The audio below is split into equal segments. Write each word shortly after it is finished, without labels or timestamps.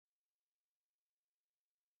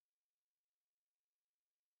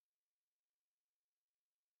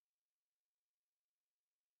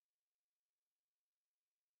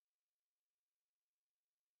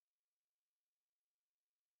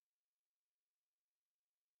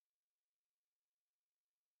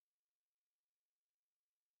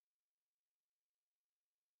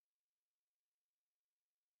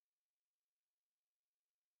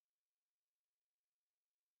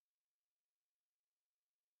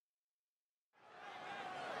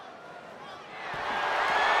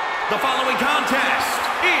The following contest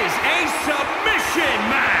is a submission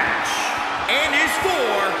match and is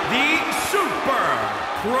for the Super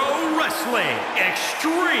Pro Wrestling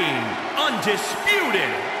Extreme Undisputed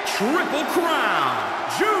Triple Crown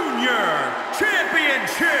Junior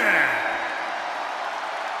Championship.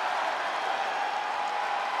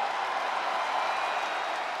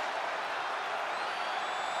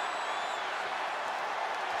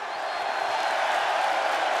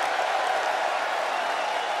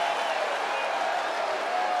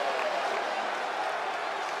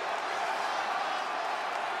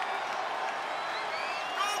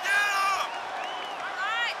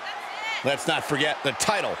 Let's not forget, the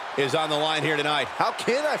title is on the line here tonight. How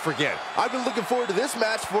can I forget? I've been looking forward to this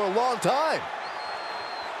match for a long time.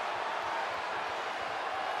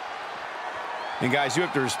 And guys, you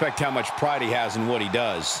have to respect how much pride he has in what he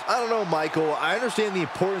does. I don't know, Michael. I understand the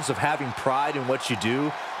importance of having pride in what you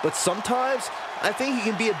do, but sometimes I think he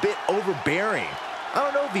can be a bit overbearing. I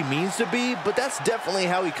don't know if he means to be, but that's definitely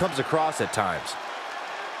how he comes across at times.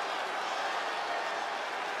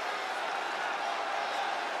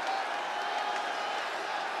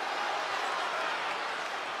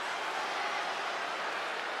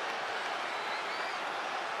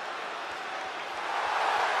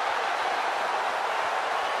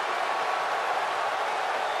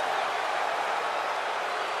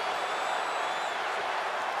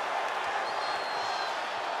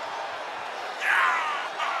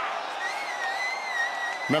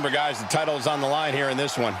 Remember, guys, the title is on the line here in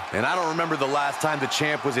this one. And I don't remember the last time the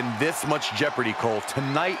champ was in this much jeopardy, Cole.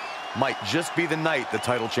 Tonight might just be the night the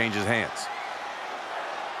title changes hands.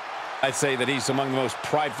 I'd say that he's among the most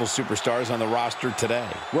prideful superstars on the roster today.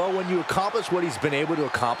 Well, when you accomplish what he's been able to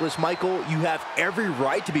accomplish, Michael, you have every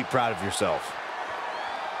right to be proud of yourself.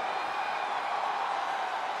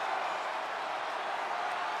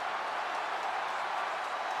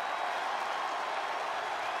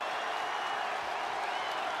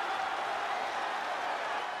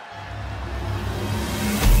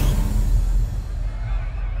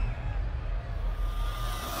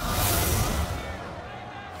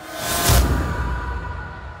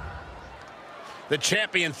 The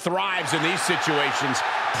champion thrives in these situations.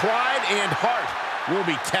 Pride and heart will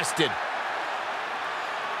be tested.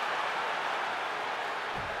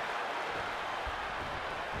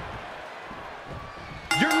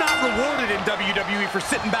 You're not rewarded in WWE for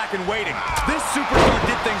sitting back and waiting. This superstar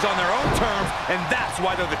did things on their own terms, and that's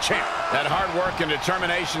why they're the champ. That hard work and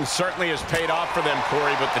determination certainly has paid off for them,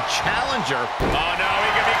 Corey, but the challenger... Oh, no, he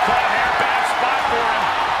could be caught here. Bad spot for him.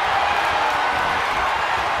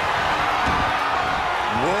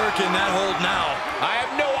 Working that hold now. I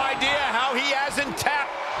have no idea how he hasn't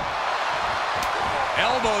tapped.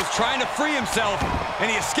 Elbows trying to free himself,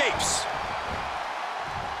 and he escapes.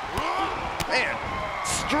 Man,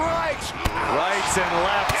 strikes. Rights and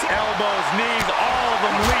lefts, elbows, knees, all of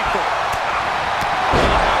them lethal.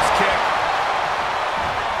 Roundhouse kick.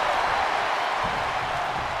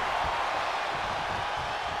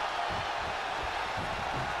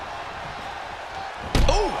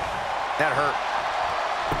 Oh, that hurt.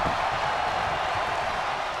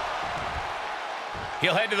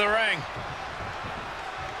 He'll head to the ring.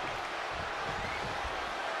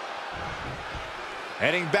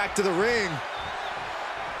 Heading back to the ring.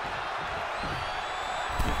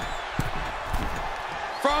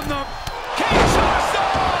 From the Kinshasa!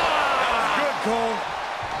 That was good, Cole.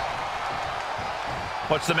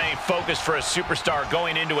 What's the main focus for a superstar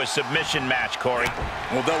going into a submission match, Corey?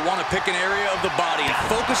 Well, they'll want to pick an area of the body and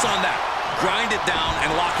focus on that. Grind it down and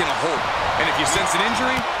lock in a hold. And if you sense an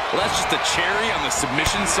injury, well, that's just a cherry on the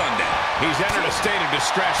submission sundae. He's entered a state of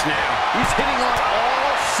distress now. He's hitting on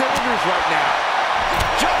all cylinders right now.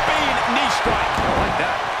 Jumping knee strike. I like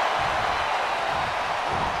that.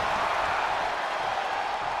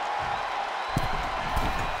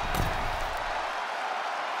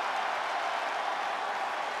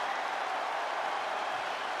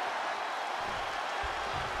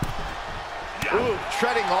 Ooh,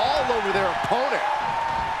 treading all over their opponent.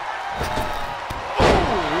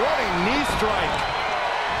 Ooh, running knee strike.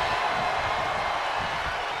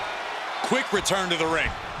 Quick return to the ring.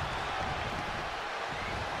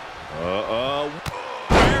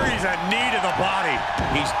 Buries a knee to the body.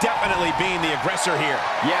 He's definitely being the aggressor here.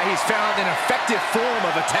 Yeah, he's found an effective form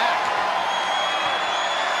of attack.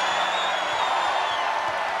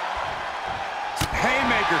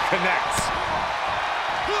 Haymaker connects.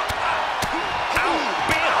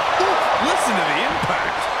 Listen to the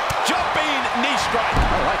impact. Jumping knee strike.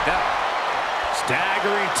 I like that.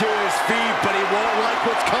 Staggering to his feet, but he won't like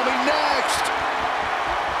what's coming next.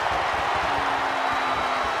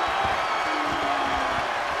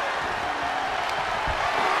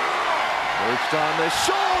 Focused on the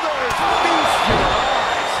shoulders. Feast your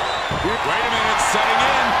eyes. Wait a minute, setting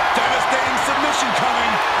in. Devastating submission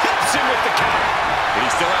coming. Hits him with the counter. But he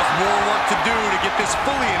still has more work to do to get this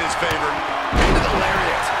fully in his favor. Into the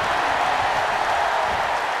lariat.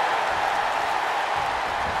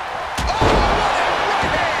 Oh, what a right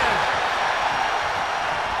hand.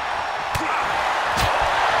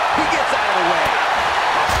 He gets out of the way.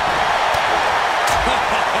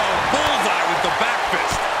 Bullseye with the back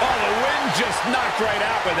fist. Oh, the wind just knocked right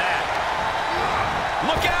out with that.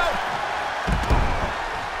 Look out!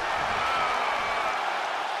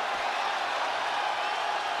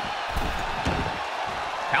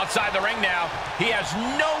 Outside the ring now. He has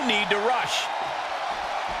no need to rush.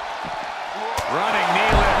 Running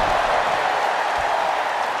knee lift.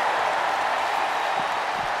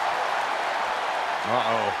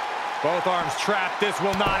 Uh-oh. Both arms trapped. This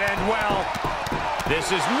will not end well. This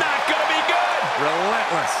is not going to be good.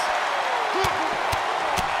 Relentless.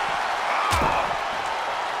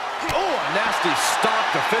 Oh, a nasty stop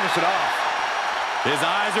to finish it off. His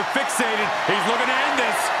eyes are fixated. He's looking to end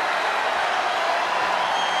this.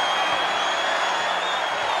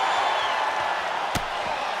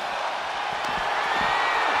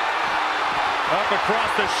 Up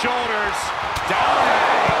across the shoulders. Down and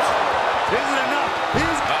out. Isn't enough. He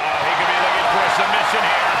could be looking for a submission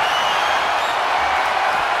here.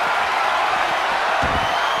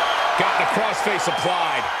 Got the crossface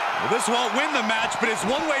applied. Well, this won't win the match, but it's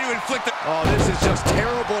one way to inflict the... Oh, this is just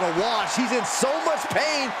terrible to watch. He's in so much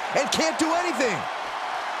pain and can't do anything.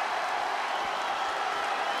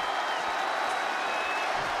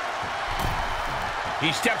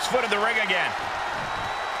 He steps foot in the ring again.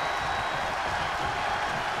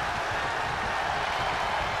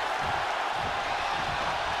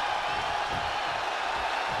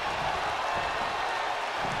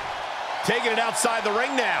 Taking it outside the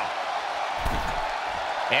ring now.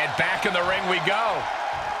 And back in the ring we go.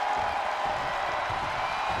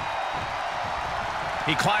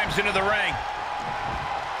 He climbs into the ring.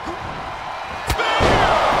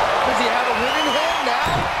 Does he have a winning hand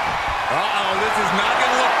now? Uh-oh, this is not going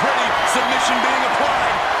to look pretty. Submission being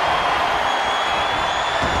applied.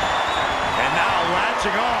 And now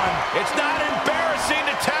latching on. It's not embarrassing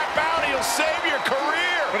to tap out. He'll save your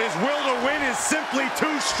career. But his will to win is simply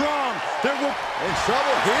too strong. There will... In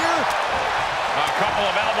trouble here? A couple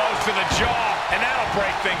of elbows to the jaw, and that'll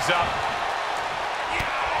break things up.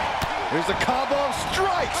 There's a combo of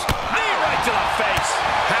strikes. Knee right to the face.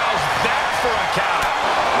 How's that for a counter?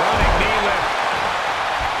 Running knee lift.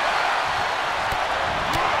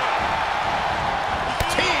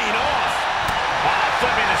 Teeing off.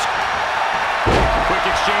 Flipping this.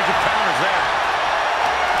 Quick exchange of counters there.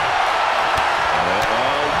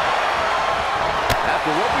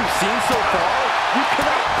 After what we've seen so far, you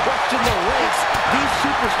cannot question the lengths these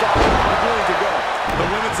superstars are willing to go. The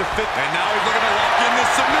limits of fit. And now he's looking to lock in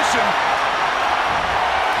this submission.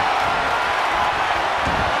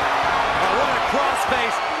 Oh, what a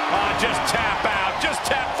crossface. Just tap out. Just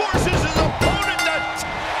tap. Forces his opponent to...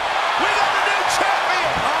 We got a new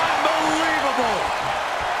champion. Unbelievable.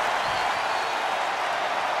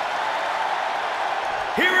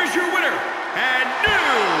 Here is your winner and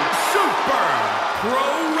new Super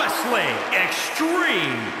Pro Wrestling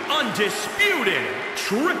Extreme Undisputed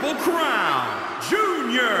Triple Crown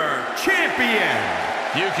Junior Champion.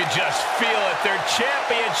 You can just feel it. Their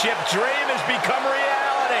championship dream has become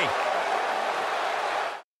reality.